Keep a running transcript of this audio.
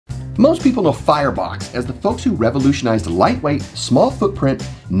Most people know Firebox as the folks who revolutionized lightweight, small footprint,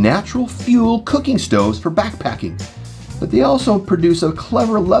 natural fuel cooking stoves for backpacking. But they also produce a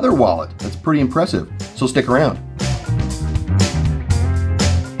clever leather wallet that's pretty impressive, so stick around.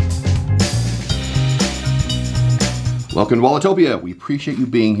 Welcome to Walletopia. We appreciate you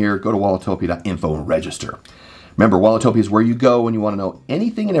being here. Go to walletopia.info and register. Remember, Walletopia is where you go when you want to know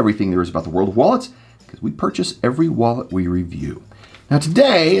anything and everything there is about the world of wallets, because we purchase every wallet we review. Now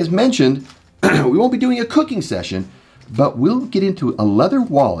today, as mentioned, we won't be doing a cooking session, but we'll get into a leather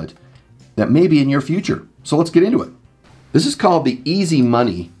wallet that may be in your future. So let's get into it. This is called the Easy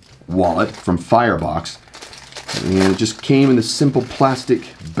Money wallet from Firebox. And it just came in this simple plastic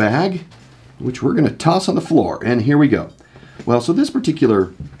bag, which we're going to toss on the floor. And here we go. Well, so this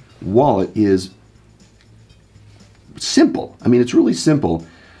particular wallet is simple. I mean, it's really simple.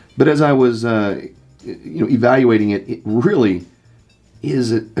 But as I was evaluating it, it really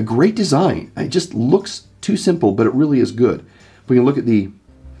is a great design. It just looks too simple, but it really is good. If we can look at the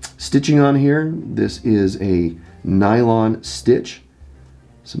stitching on here, this is a nylon stitch.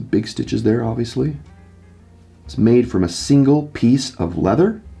 Some big stitches there, obviously. It's made from a single piece of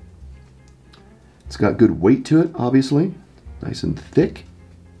leather. It's got good weight to it, obviously. Nice and thick.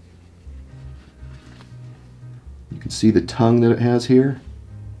 You can see the tongue that it has here.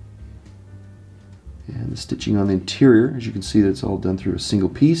 And the stitching on the interior, as you can see, that it's all done through a single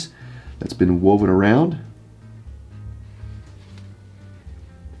piece that's been woven around.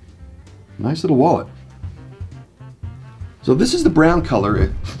 Nice little wallet. So this is the brown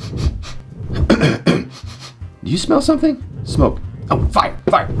color. Do you smell something? Smoke. Oh, fire,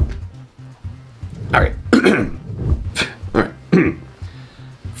 fire. All right. All right.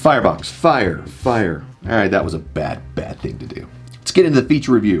 Firebox, fire, fire. All right, that was a bad thing to do. Let's get into the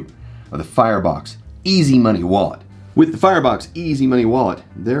feature review of the Firebox Easy Money Wallet. With the Firebox Easy Money Wallet,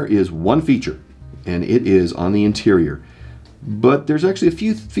 there is one feature, and it is on the interior. But there's actually a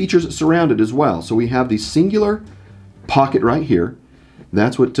few features that surround it as well. So we have the singular pocket right here.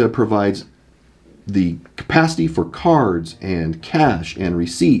 That's what provides the capacity for cards and cash and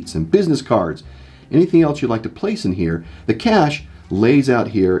receipts and business cards. Anything else you'd like to place in here. The cash lays out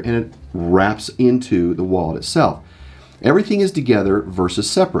here and it wraps into the wallet itself. Everything is together versus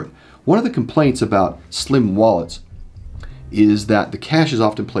separate. One of the complaints about slim wallets is that the cash is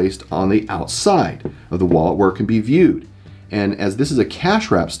often placed on the outside of the wallet where it can be viewed. And as this is a cash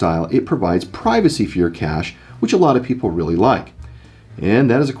wrap style, it provides privacy for your cash, which a lot of people really like. And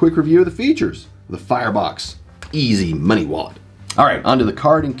that is a quick review of the features of the Firebox Easy Money Wallet. All right, onto the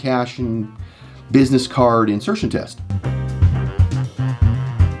card and cash and business card insertion test.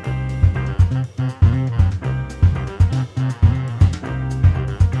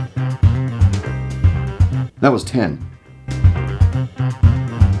 That was 10.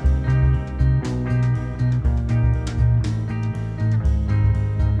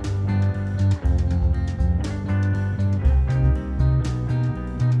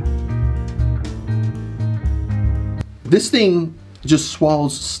 This thing just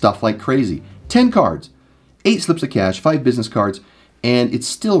swallows stuff like crazy. 10 cards, 8 slips of cash, 5 business cards, and it's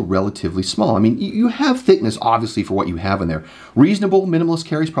still relatively small. I mean, you have thickness, obviously, for what you have in there. Reasonable minimalist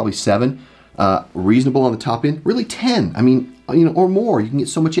carries probably 7. Reasonable on the top end, really 10. I mean, or more. You can get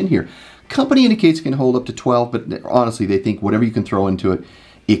so much in here. Company indicates it can hold up to 12, but honestly, they think whatever you can throw into it,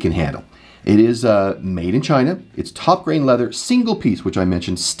 it can handle. It is made in China. It's top grain leather, single piece, which I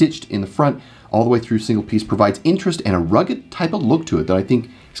mentioned, stitched in the front all the way through single piece, provides interest and a rugged type of look to it that I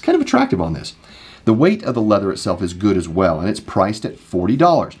think is kind of attractive on this. The weight of the leather itself is good as well, and it's priced at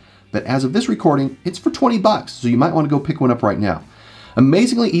 $40. But as of this recording, it's for 20 bucks, so you might want to go pick one up right now.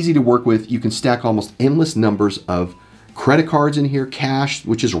 Amazingly easy to work with. You can stack almost endless numbers of credit cards in here, cash,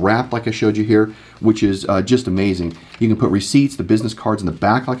 which is wrapped like I showed you here, which is just amazing. You can put receipts, the business cards in the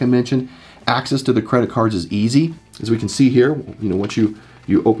back like I mentioned. Access to the credit cards is easy. As we can see here, once you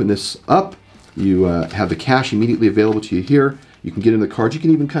open this up, you have the cash immediately available to you here. You can get in the cards. You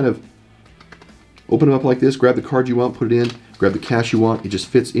can even kind of open them up like this, grab the card you want, put it in, grab the cash you want. It just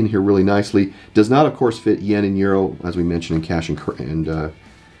fits in here really nicely. Does not, of course, fit yen and euro, as we mentioned in cash and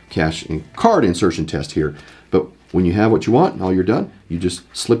card insertion test here. But when you have what you want and all you're done, you just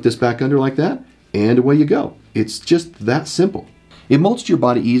slip this back under like that, and away you go. It's just that simple. It molds to your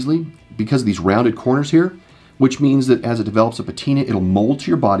body easily because of these rounded corners here, which means that as it develops a patina, it'll mold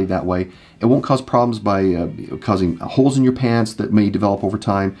to your body that way. It won't cause problems by causing holes in your pants that may develop over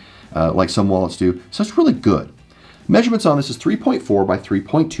time, like some wallets do. So it's really good. Measurements on this is 3.4 by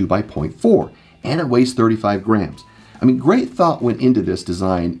 3.2 by 0.4, and it weighs 35 grams. I mean, great thought went into this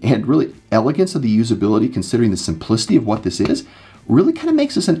design, and really elegance of the usability considering the simplicity of what this is. really kind of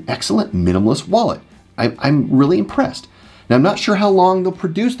makes this an excellent minimalist wallet. I'm really impressed. Now, I'm not sure how long they'll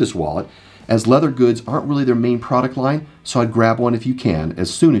produce this wallet, as leather goods aren't really their main product line, so I'd grab one if you can,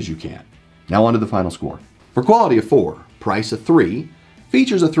 as soon as you can. Now on to the final score. For quality of 4, price of 3,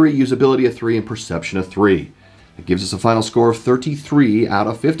 features of 3, usability of 3, and perception of 3. That gives us a final score of 33 out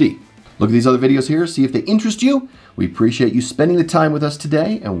of 50. Look at these other videos here, see if they interest you. We appreciate you spending the time with us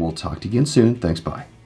today, and we'll talk to you again soon. Thanks, bye.